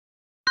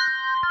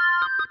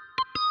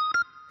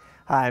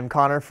Hi, I'm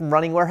Connor from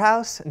Running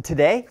Warehouse, and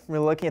today we're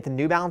looking at the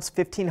New Balance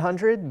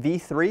 1500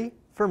 V3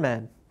 for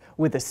men.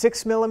 With a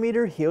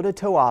 6mm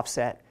heel-to-toe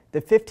offset, the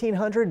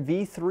 1500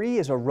 V3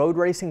 is a road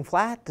racing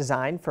flat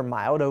designed for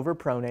mild-over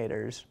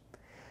pronators.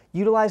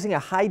 Utilizing a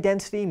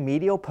high-density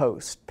medial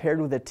post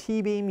paired with a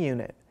T-beam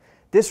unit,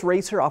 this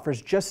racer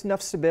offers just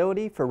enough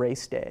stability for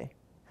race day.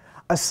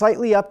 A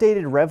slightly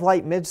updated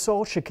Revlite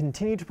midsole should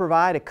continue to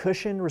provide a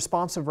cushioned,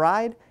 responsive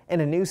ride,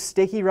 and a new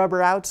sticky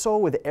rubber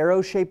outsole with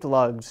arrow-shaped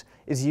lugs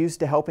is used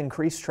to help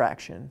increase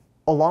traction.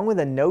 Along with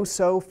a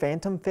no-sew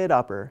Phantom Fit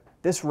upper,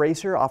 this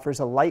racer offers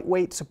a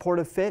lightweight,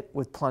 supportive fit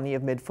with plenty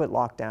of midfoot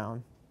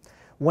lockdown.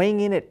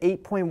 Weighing in at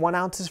 8.1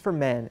 ounces for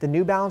men, the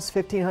New Balance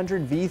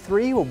 1500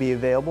 V3 will be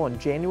available in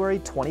January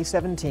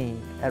 2017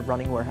 at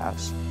Running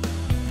Warehouse.